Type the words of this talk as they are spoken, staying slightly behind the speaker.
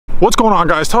What's going on,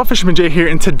 guys? TallFishermanJ here,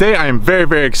 and today I am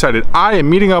very excited. I am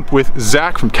meeting up with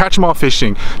Zach from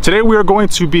CatchemAllfishing. Today we are going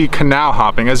to be canal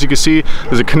hopping. As you can see,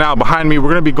 there's a canal behind me.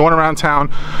 We're going to be going around town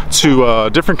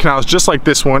to different canals just like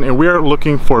this one, and we are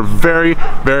looking for very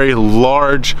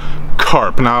large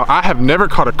carp. Now, I have never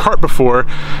caught a carp before,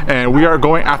 and we are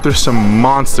going after some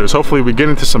monsters. Hopefully we get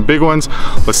into some big ones.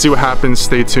 Let's see what happens.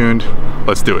 Stay tuned.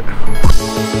 Let's do it.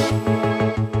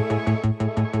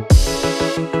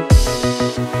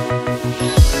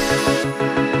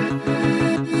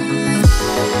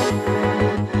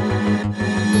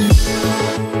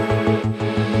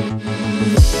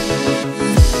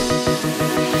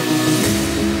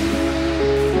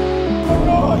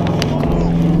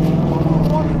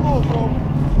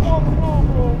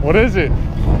 What is it?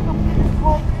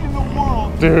 Carp in the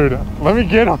world. Dude, let me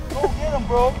get him. Go get him,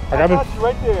 bro. I got you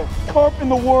right there. Carp in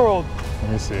the world.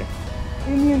 Let me see.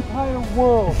 In the entire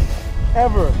world.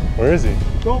 Ever. Where is he?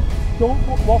 Don't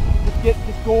walk.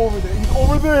 Just go over there. He's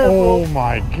over there, bro. Oh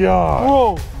my God.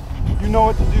 Bro, you know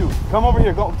what to do. Come over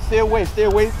here. Go. Stay away. Stay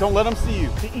away. Don't let him see you.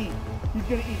 To eat. He's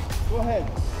gonna eat. Go ahead.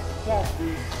 Fast,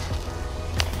 dude.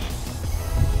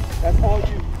 That's all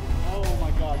you. Oh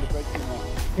my God, the break came off.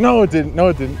 No, it didn't. No,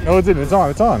 it didn't. No, it didn't. It's on.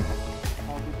 It's on.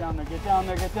 Oh, get down there. Get down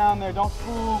there. Get down there. Don't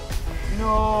spook.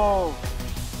 No.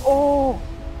 Oh.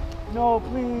 No,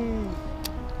 please.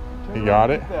 You got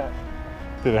it?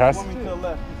 Dude, it has to. To the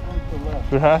left. He's going to the left.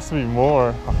 There has to be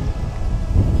more.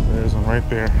 There's one right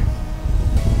there.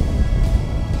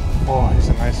 Oh, he's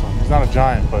a nice one. He's not a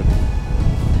giant, but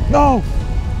no.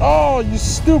 Oh, you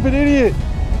stupid idiot!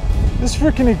 This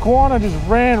freaking iguana just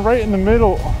ran right in the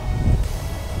middle. Oh,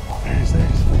 there he is. There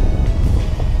he is.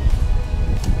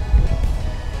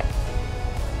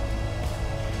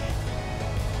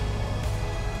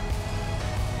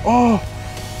 Oh,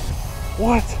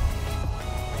 what?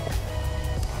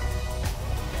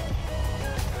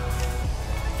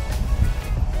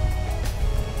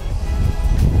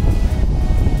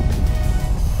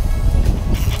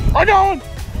 I got one!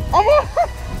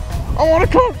 I want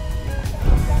to come!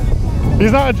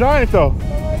 He's not a giant though.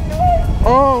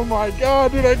 Oh my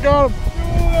God, dude, I got him!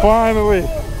 Finally!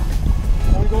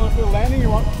 Are we going for the landing? You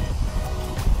want?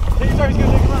 He's gonna take a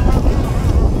run.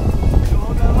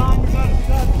 Hold that line, you got it,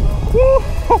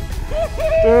 bro.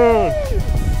 Dude!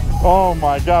 Oh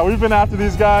my God, we've been after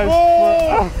these guys.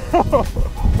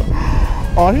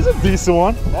 Oh, he's a decent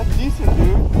one. That's decent,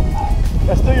 dude.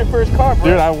 That's still your first carp, right?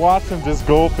 Dude, I watched him just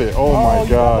gulp it. Oh my You got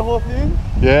God. the whole thing?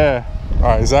 Yeah. All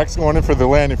right, Zach's going in for the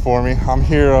landing for me. I'm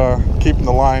here keeping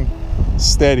the line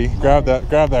steady. Grab that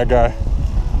guy.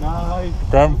 Nice.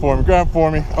 Grab him for me, grab him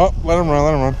for me. Oh, let him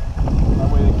run. That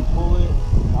way they can pull it,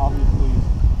 and obviously,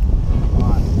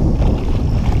 fine.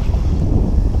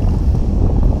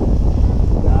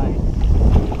 Nice.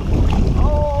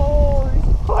 Oh, he's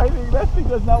fighting. That thing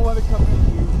does not want to come in,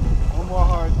 dude. One more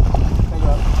hard. Hang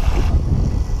up.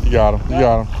 You got him, you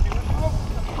got him.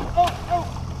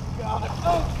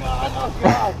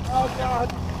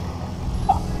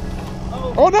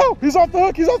 Oh no, he's off the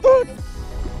hook, he's off the hook.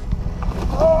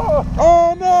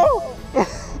 Oh no.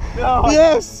 No.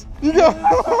 Yes, you got him.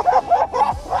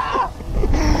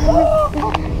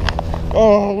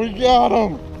 Oh, we got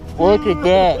him. Look at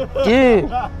that, dude.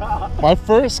 My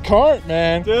first carp,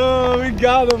 man. Dude, we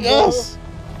got him, yes.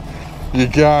 Bro. You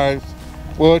guys,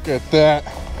 look at that.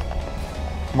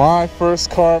 My first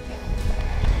carp.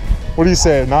 What do you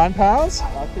say, 9 pounds?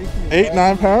 I think he's 8,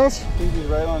 9 pounds? I think he's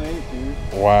right on 8, dude.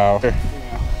 Wow.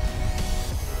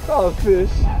 Oh, fish.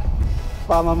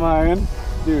 Follow my iron.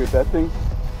 Dude, that thing.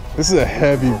 This is a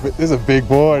heavy, this is a big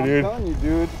boy, dude. I'm telling you,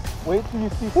 dude. Wait till you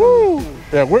see something.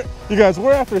 Yeah, you guys,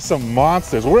 we're after some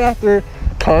monsters. We're after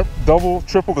carp double,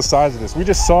 triple the size of this. We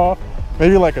just saw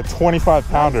maybe like a 25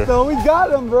 pounder. So we got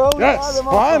him, bro. Yes,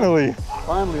 finally.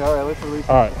 Finally, all right, let's release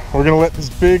him. All right, we're gonna let this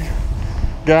big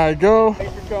guy go.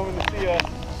 Thanks for coming to see us.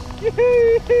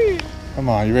 Come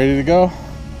on, you ready to go?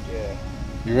 Yeah.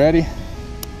 You ready?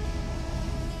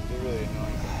 They're really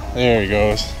annoying. There he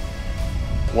goes.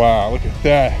 Wow, look at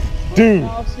that. Dude.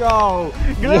 Let's go.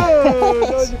 Good.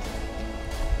 Yes.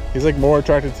 He's like more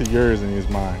attracted to yours than he is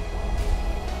mine.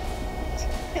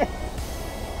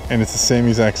 And it's the same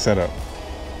exact setup.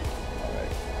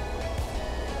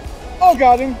 Oh,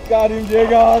 got him, yeah,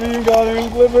 got him,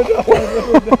 liver die,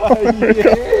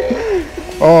 yeah.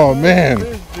 Oh man, nice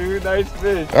fish, dude, nice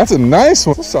fish. That's a nice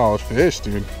one. That's a solid fish,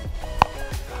 dude.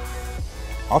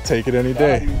 I'll take it any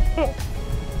day.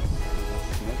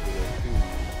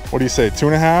 What do you say,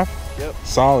 2.5? Yep.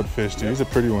 Solid fish, dude. Yep. He's a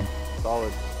pretty one.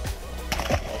 Solid.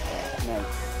 Nice.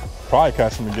 Probably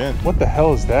catch him again. What the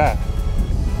hell is that?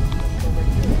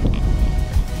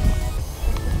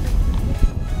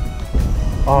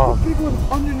 Big one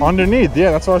underneath. Underneath,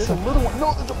 yeah, that's what I There's a said. little one.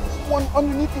 No, there's one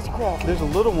underneath this crab. There's a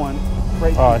little one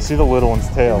right here. Oh, I see the little one's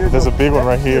tail. There's a big one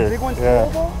right here. Big one's yeah.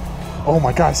 tail, though? Oh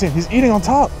my God, I see him. He's eating on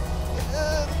top.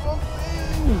 Yeah, that's what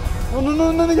I'm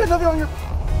saying. No, you got nothing on your...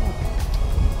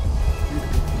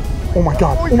 Oh my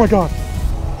God, oh my God.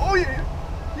 Oh, yeah.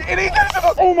 It ain't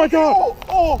gonna... Oh my God.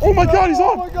 Oh my God, he's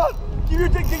on. Oh my God. Keep your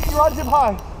rod tip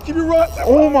high. Keep your rod...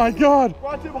 Oh my God.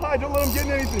 Rod tip high, don't let him get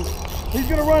in anything. He's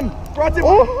gonna run. Rod tip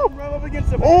Oh. high. Run up against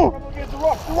him. Oh. Run up against the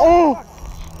rock. Oh.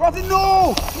 Rod tip,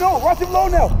 no. Rod tip low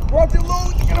now. Rod tip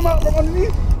low. Get him out from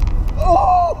underneath.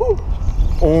 Oh.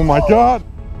 Oh my God.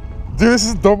 Dude, this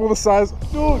is double the size.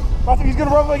 Dude, rod tip, he's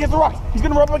gonna run up against the rocks. He's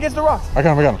gonna run up against the rocks. I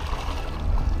got him.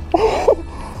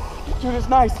 Dude, it's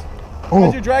nice. Oh.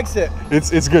 How's your drag set?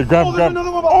 It's good. Grab him, grab him.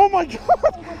 Another one Oh my God.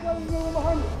 Oh my God, there's another one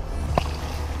behind you.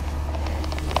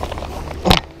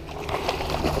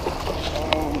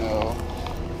 Oh no.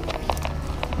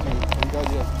 Dude, you got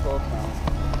you 12 pounds.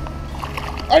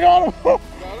 I got him.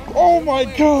 Oh my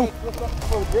God.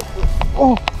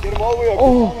 Oh. Get him all the way up.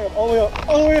 All the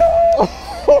way up.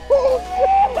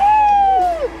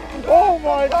 Oh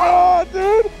my God,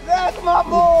 dude. That's my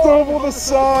boy. Double the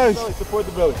size. Support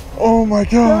the belly. Oh my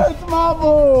God. That's my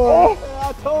boy.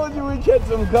 I told you we'd catch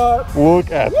some carp.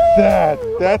 Look at that.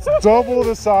 That's double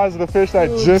the size of the fish that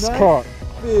I just caught.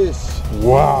 Fish.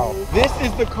 Wow. This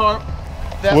is the carp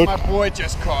that my boy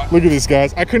just caught. Look at this,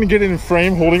 guys. I couldn't get it in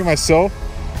frame holding it myself.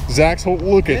 Zach's whole,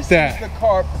 look at that. This is the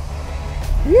carp.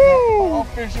 Woo!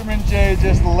 TallFishermanJ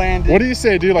just landed. What do you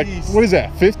say, dude? Like, what is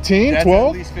that, 15, That's 12?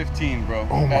 at least 15, bro.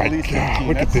 Oh my at least God, 15.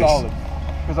 look That's at this. solid.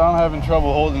 Because I'm having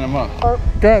trouble holding them up.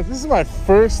 Guys, this is my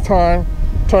first time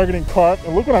targeting carp,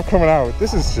 and look what I'm coming out with.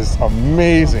 This is just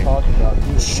amazing.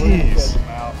 Jeez.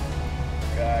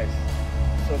 Guys,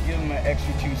 so give him an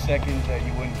extra 2 seconds that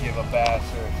you wouldn't give a bass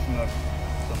or a snook,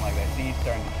 something like that. See, he's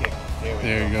starting to kick.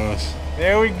 There he goes.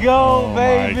 There we go, Oh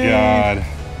baby. my God.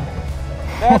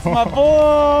 That's my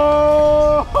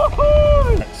boy.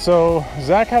 So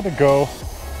Zach had to go.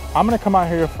 I'm gonna come out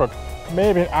here for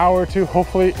maybe an hour or two,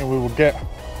 hopefully, and we will get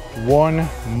one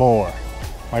more.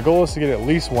 My goal is to get at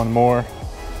least one more.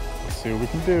 Let's see what we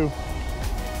can do.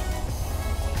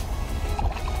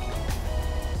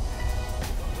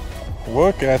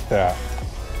 Look at that.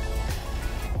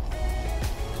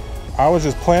 I was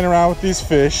just playing around with these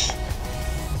fish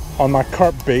on my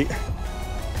carp bait,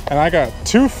 and I got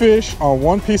 2 fish on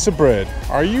 1 piece of bread.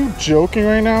 Are you joking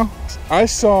right now? I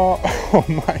saw, oh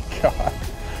my God.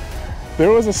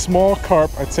 There was a small carp,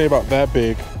 I'd say about that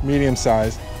big, medium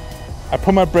size. I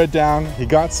put my bread down, he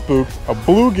got spooked. A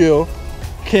bluegill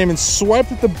came and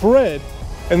swiped at the bread,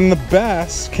 and then the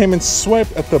bass came and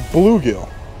swiped at the bluegill.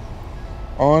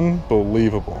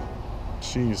 Unbelievable.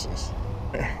 Jesus.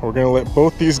 We're gonna let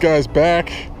both these guys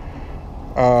back.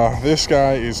 This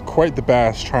guy is quite the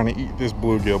bass trying to eat this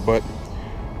bluegill, but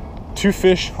 2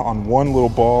 fish on 1 little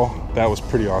ball, that was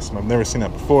pretty awesome. I've never seen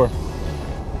that before.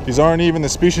 These aren't even the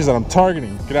species that I'm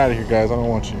targeting. Get out of here, guys, I don't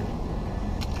want you.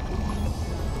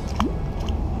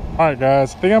 All right,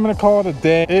 guys, I think I'm gonna call it a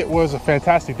day. It was a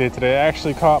fantastic day today. I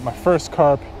actually caught my first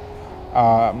carp,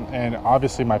 and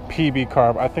obviously my PB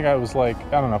carp. I think I was like,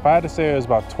 I don't know, if I had to say it was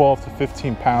about 12 to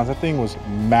 15 pounds. That thing was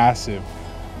massive.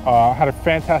 I had a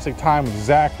fantastic time with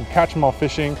Zach from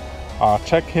CatchemAllfishing.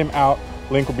 Check him out,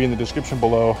 link will be in the description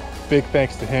below. Big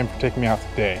thanks to him for taking me out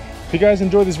today. If you guys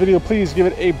enjoyed this video, please give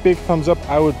it a big thumbs up.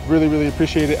 I would really, really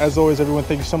appreciate it. As always, everyone,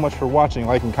 thank you so much for watching,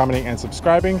 liking, commenting, and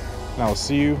subscribing, and I will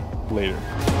see you later.